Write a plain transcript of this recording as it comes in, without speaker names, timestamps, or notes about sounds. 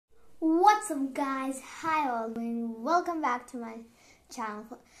What's up, guys? Hi all, and welcome back to my channel.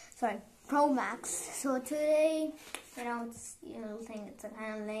 Pro Max. So today, you'll think it's a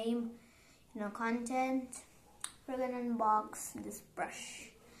kind of lame, content. We're gonna unbox this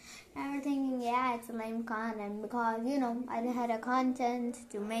brush. And we're thinking, yeah, it's a lame content because I didn't have a content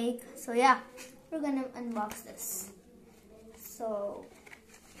to make. So yeah, we're gonna unbox this. So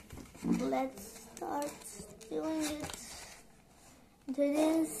let's start doing it. So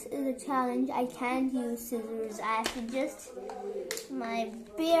this is a challenge. I can't use scissors. I have to just my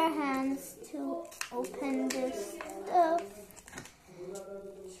bare hands to open this stuff.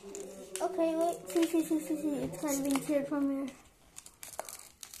 Okay, wait. See. It's kind of being teared from here.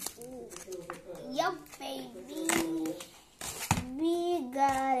 Yup, baby. We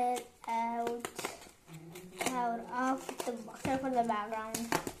got it out of the box. Sorry for the background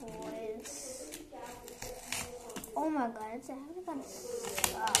noise. Oh my god, it's actually kind of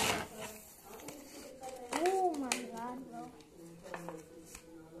stuff. Oh my god, bro.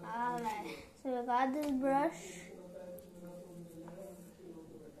 Alright, so we got this brush.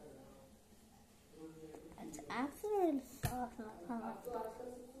 It's actually really soft.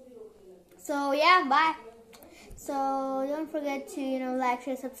 So yeah, bye. So don't forget to like,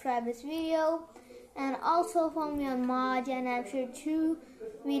 share, subscribe this video, and also follow me on Moj, and I've shared 2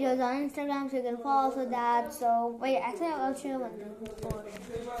 videos on Instagram, so you can follow for that. So wait, actually I'll show one thing before we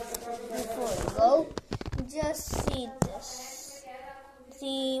go. Just see this.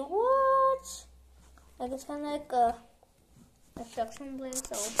 See what? Like it's kind of like a suction blade.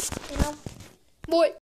 So boy.